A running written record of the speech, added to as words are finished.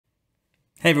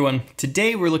Hey everyone,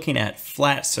 today we're looking at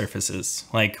flat surfaces.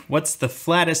 Like, what's the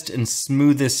flattest and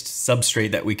smoothest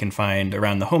substrate that we can find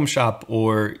around the home shop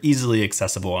or easily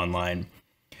accessible online?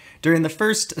 During the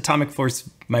first atomic force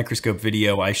microscope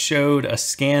video, I showed a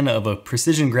scan of a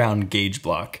precision ground gauge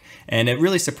block, and it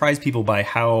really surprised people by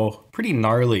how pretty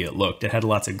gnarly it looked. It had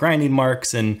lots of grinding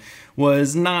marks and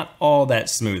was not all that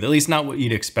smooth, at least not what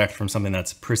you'd expect from something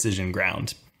that's precision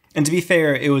ground. And to be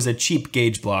fair, it was a cheap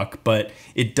gauge block, but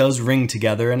it does ring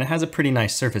together and it has a pretty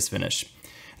nice surface finish.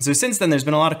 So since then, there's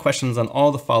been a lot of questions on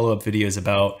all the follow-up videos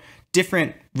about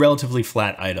different relatively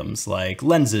flat items like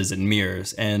lenses and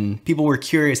mirrors, and people were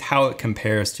curious how it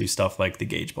compares to stuff like the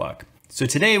gauge block. So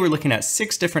today we're looking at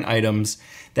 6 different items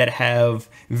that have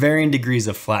varying degrees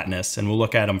of flatness, and we'll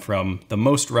look at them from the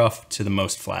most rough to the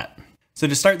most flat. So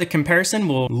to start the comparison,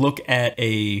 we'll look at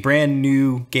a brand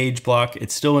new gauge block.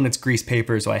 It's still in its grease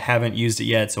paper, so I haven't used it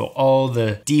yet. So all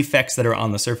the defects that are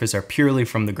on the surface are purely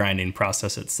from the grinding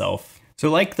process itself.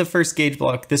 So like the first gauge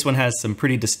block, this one has some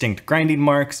pretty distinct grinding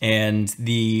marks, and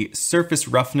the surface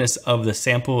roughness of the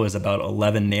sample is about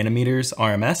 11 nanometers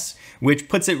RMS, which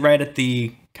puts it right at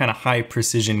the kind of high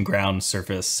precision ground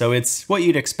surface. So it's what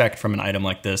you'd expect from an item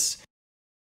like this.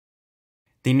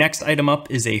 The next item up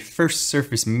is a first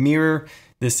surface mirror.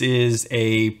 This is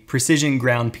a precision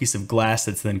ground piece of glass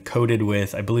that's then coated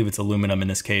with, I believe it's aluminum in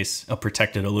this case, a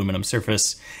protected aluminum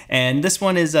surface. And this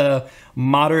one is a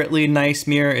moderately nice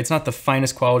mirror. It's not the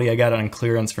finest quality. I got it on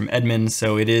clearance from Edmunds,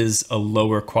 so it is a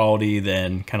lower quality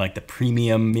than kind of like the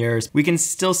premium mirrors. We can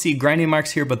still see grinding marks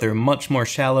here, but they're much more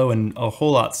shallow and a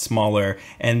whole lot smaller.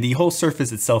 And the whole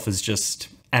surface itself is just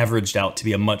averaged out to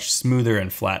be a much smoother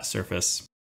and flat surface.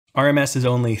 RMS is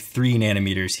only 3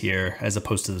 nanometers here, as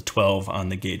opposed to the 12 on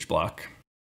the gauge block.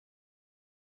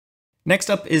 Next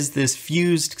up is this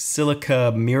fused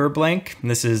silica mirror blank.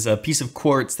 This is a piece of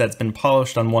quartz that's been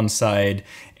polished on one side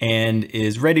and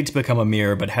is ready to become a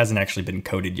mirror, but hasn't actually been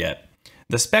coated yet.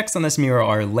 The specs on this mirror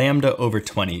are lambda over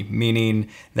 20, meaning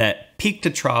that peak to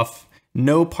trough,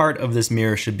 no part of this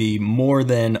mirror should be more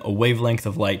than a wavelength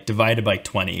of light divided by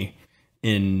 20.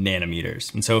 In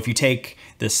nanometers. And so if you take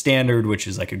the standard, which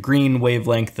is like a green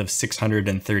wavelength of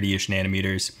 630-ish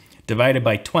nanometers, divided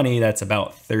by 20, that's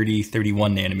about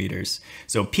 31 nanometers.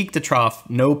 So peak to trough,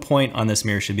 no point on this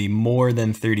mirror should be more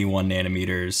than 31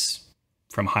 nanometers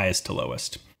from highest to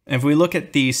lowest. And if we look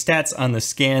at the stats on the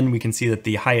scan, we can see that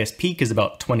the highest peak is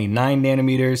about 29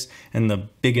 nanometers and the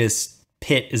biggest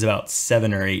pit is about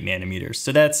 7 or 8 nanometers.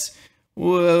 So that's,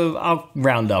 well, I'll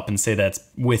round up and say that's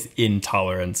within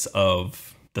tolerance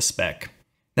of the spec.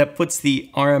 That puts the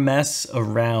RMS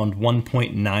around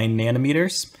 1.9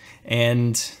 nanometers.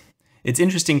 And it's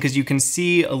interesting because you can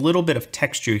see a little bit of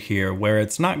texture here where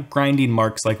it's not grinding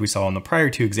marks like we saw in the prior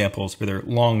 2 examples where they're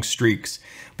long streaks,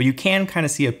 but you can kind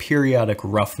of see a periodic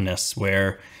roughness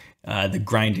where the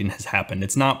grinding has happened.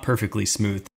 It's not perfectly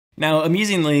smooth. Now,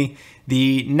 amusingly,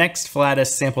 the next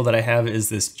flattest sample that I have is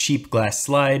this cheap glass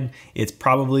slide. It's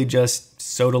probably just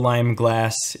soda lime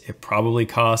glass. It probably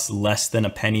costs less than a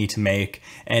penny to make,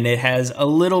 and it has a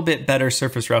little bit better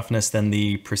surface roughness than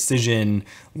the precision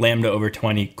lambda over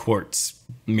 20 quartz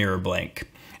mirror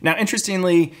blank. Now,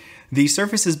 interestingly, the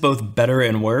surface is both better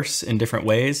and worse in different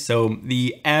ways. So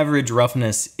the average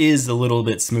roughness is a little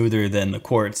bit smoother than the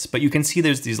quartz, but you can see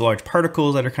there's these large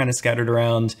particles that are kind of scattered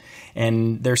around,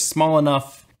 and they're small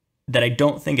enough that I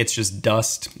don't think it's just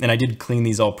dust. And I did clean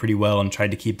these all pretty well and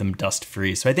tried to keep them dust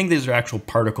free. So I think these are actual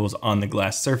particles on the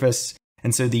glass surface.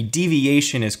 And so the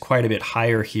deviation is quite a bit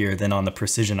higher here than on the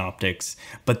precision optics,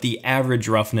 but the average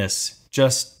roughness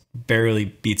just barely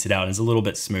beats it out and is a little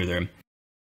bit smoother.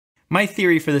 My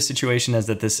theory for this situation is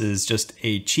that this is just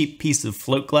a cheap piece of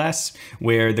float glass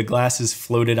where the glass is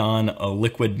floated on a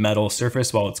liquid metal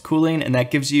surface while it's cooling, and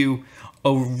that gives you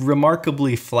a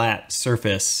remarkably flat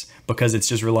surface because it's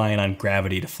just relying on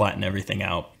gravity to flatten everything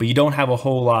out. But you don't have a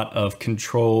whole lot of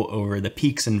control over the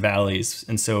peaks and valleys,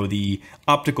 and so the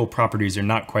optical properties are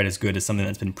not quite as good as something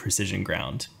that's been precision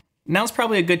ground. Now's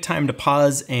probably a good time to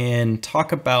pause and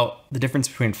talk about the difference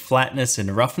between flatness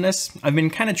and roughness. I've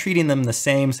been kind of treating them the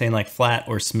same, saying like flat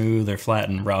or smooth or flat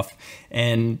and rough.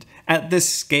 And at this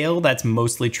scale, that's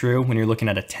mostly true. When you're looking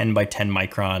at a 10 by 10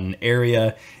 micron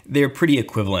area, they're pretty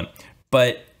equivalent.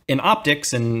 But in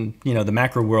optics and the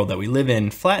macro world that we live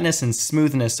in, flatness and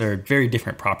smoothness are very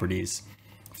different properties.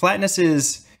 Flatness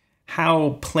is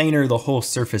how planar the whole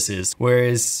surface is,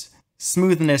 whereas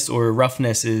smoothness or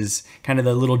roughness is kind of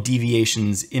the little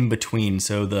deviations in between,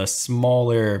 so the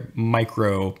smaller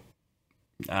micro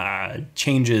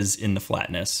changes in the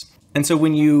flatness. And so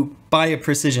when you buy a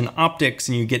precision optics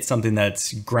and you get something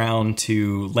that's ground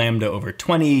to lambda over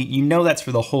 20, you know that's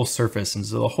for the whole surface. And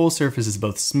so the whole surface is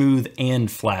both smooth and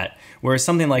flat. Whereas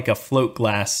something like a float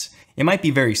glass, it might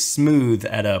be very smooth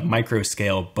at a micro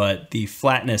scale, but the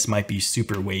flatness might be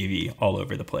super wavy all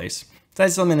over the place. So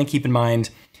that's something to keep in mind.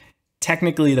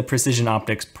 Technically, the precision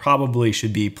optics probably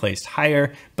should be placed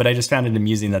higher, but I just found it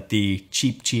amusing that the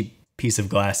cheap piece of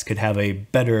glass could have a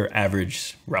better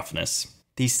average roughness.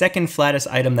 The second flattest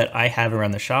item that I have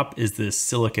around the shop is this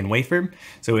silicon wafer.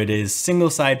 So it is single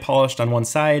side polished on one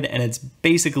side, and it's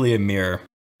basically a mirror.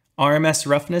 RMS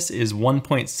roughness is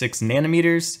 1.6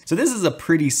 nanometers, so this is a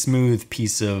pretty smooth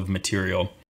piece of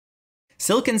material.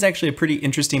 Silicon's actually a pretty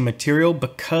interesting material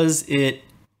because it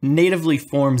natively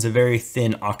forms a very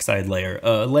thin oxide layer,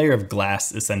 a layer of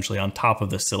glass essentially on top of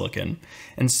the silicon.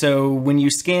 And so when you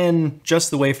scan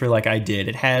just the wafer like I did,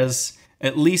 it has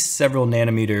at least several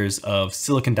nanometers of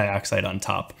silicon dioxide on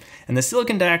top. And the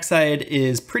silicon dioxide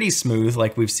is pretty smooth,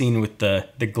 like we've seen with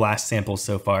the glass samples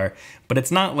so far, but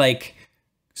it's not like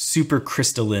super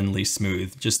crystallinely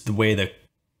smooth, just the way the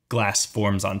glass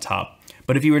forms on top.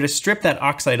 But if you were to strip that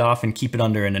oxide off and keep it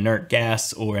under an inert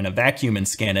gas or in a vacuum and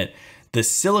scan it, the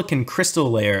silicon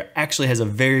crystal layer actually has a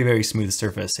very smooth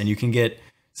surface, and you can get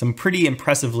some pretty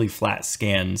impressively flat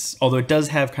scans, although it does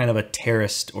have kind of a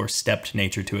terraced or stepped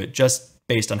nature to it, just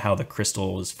based on how the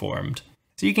crystal is formed.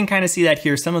 So you can kind of see that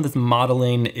here. Some of this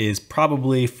modeling is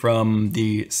probably from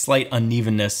the slight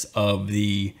unevenness of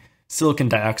the silicon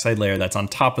dioxide layer that's on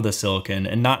top of the silicon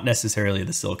and not necessarily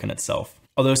the silicon itself.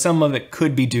 Although some of it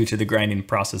could be due to the grinding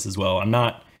process as well. I'm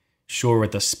not sure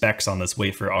what the specs on this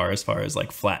wafer are as far as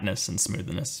like flatness and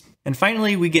smoothness. And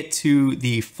finally, we get to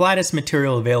the flattest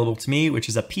material available to me, which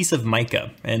is a piece of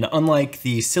mica. And unlike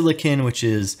the silicon, which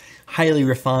is highly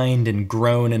refined and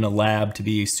grown in a lab to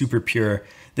be super pure,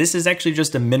 this is actually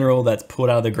just a mineral that's pulled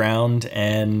out of the ground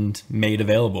and made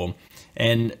available.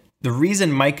 And the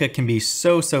reason mica can be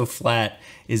so flat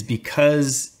is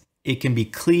because it can be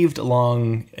cleaved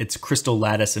along its crystal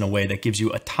lattice in a way that gives you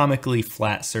atomically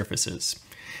flat surfaces.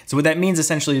 So what that means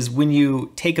essentially is when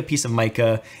you take a piece of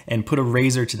mica and put a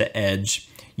razor to the edge,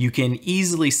 you can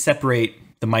easily separate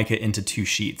the mica into two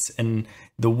sheets. And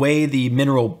the way the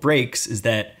mineral breaks is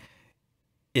that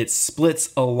it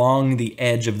splits along the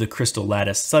edge of the crystal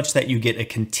lattice such that you get a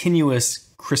continuous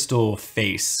crystal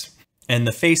face. And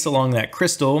the face along that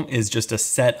crystal is just a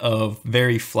set of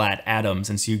very flat atoms.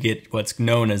 And so you get what's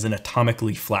known as an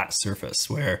atomically flat surface,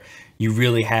 where you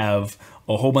really have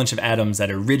a whole bunch of atoms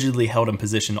that are rigidly held in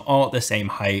position all at the same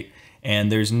height,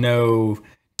 and there's no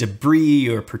debris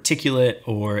or particulate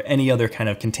or any other kind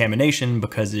of contamination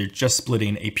because you're just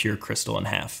splitting a pure crystal in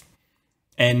half.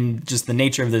 And just the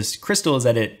nature of this crystal is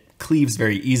that it cleaves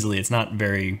very easily. It's not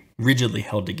very rigidly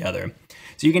held together.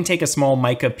 So you can take a small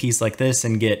mica piece like this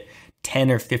and get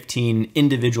 10 or 15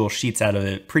 individual sheets out of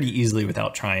it pretty easily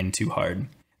without trying too hard.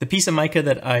 The piece of mica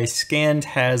that I scanned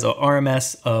has a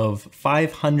RMS of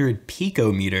 500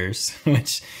 picometers,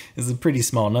 which is a pretty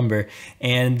small number,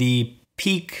 and the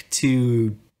peak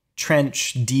to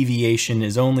trench deviation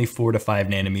is only 4 to 5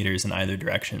 nanometers in either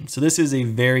direction. So this is a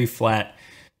very flat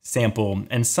sample,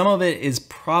 and some of it is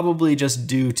probably just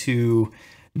due to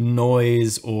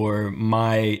noise or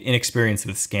my inexperience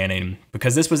with scanning,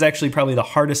 because this was actually probably the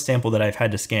hardest sample that I've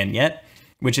had to scan yet,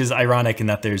 which is ironic in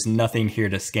that there's nothing here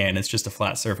to scan. It's just a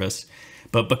flat surface.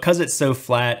 But because it's so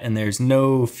flat and there's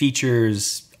no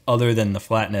features other than the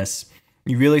flatness,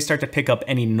 you really start to pick up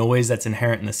any noise that's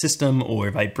inherent in the system,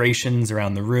 or vibrations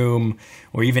around the room,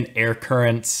 or even air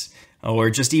currents,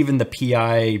 or just even the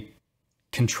PI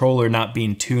controller not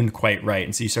being tuned quite right.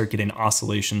 And so you start getting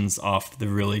oscillations off the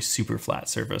really super flat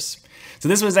surface. So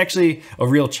this was actually a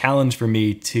real challenge for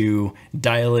me to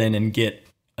dial in and get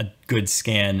a good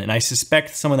scan. And I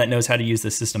suspect someone that knows how to use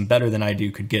the system better than I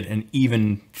do could get an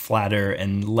even flatter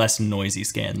and less noisy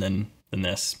scan than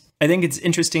this. I think it's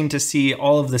interesting to see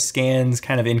all of the scans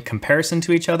kind of in comparison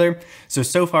to each other.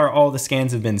 So far all the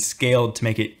scans have been scaled to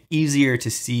make it easier to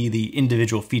see the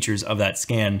individual features of that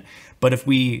scan. But if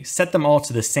we set them all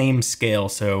to the same scale,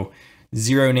 so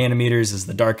 0 nanometers is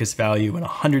the darkest value and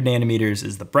 100 nanometers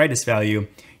is the brightest value,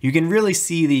 you can really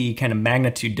see the kind of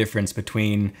magnitude difference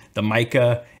between the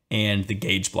mica and the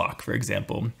gauge block, for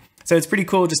example. So it's pretty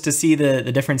cool just to see the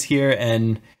difference here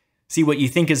and see what you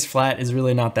think is flat is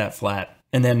really not that flat.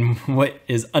 And then what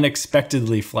is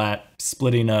unexpectedly flat,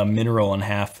 splitting a mineral in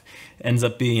half, ends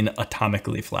up being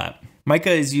atomically flat.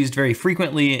 Mica is used very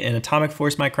frequently in atomic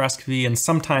force microscopy and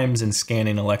sometimes in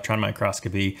scanning electron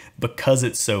microscopy because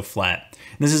it's so flat.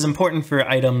 And this is important for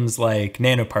items like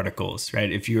nanoparticles, right?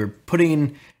 If you're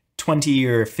putting 20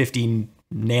 or 50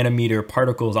 nanometer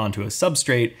particles onto a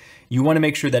substrate, you want to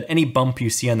make sure that any bump you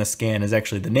see on the scan is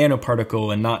actually the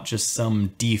nanoparticle and not just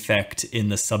some defect in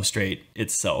the substrate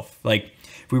itself. Like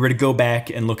if we were to go back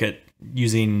and look at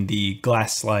using the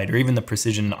glass slide or even the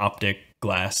precision optic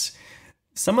glass,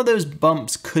 some of those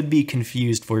bumps could be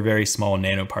confused for very small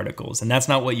nanoparticles, and that's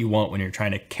not what you want when you're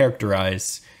trying to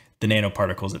characterize the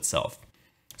nanoparticles itself.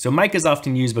 So mica is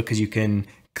often used because you can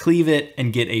cleave it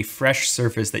and get a fresh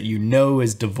surface that you know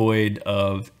is devoid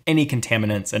of any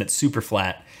contaminants and it's super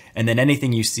flat, and then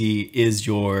anything you see is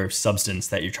your substance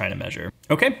that you're trying to measure.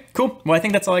 Okay, cool. Well, I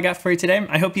think that's all I got for you today.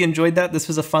 I hope you enjoyed that. This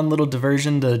was a fun little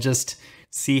diversion to just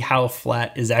see how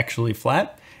flat is actually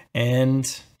flat,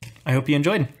 and I hope you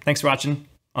enjoyed. Thanks for watching.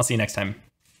 I'll see you next time.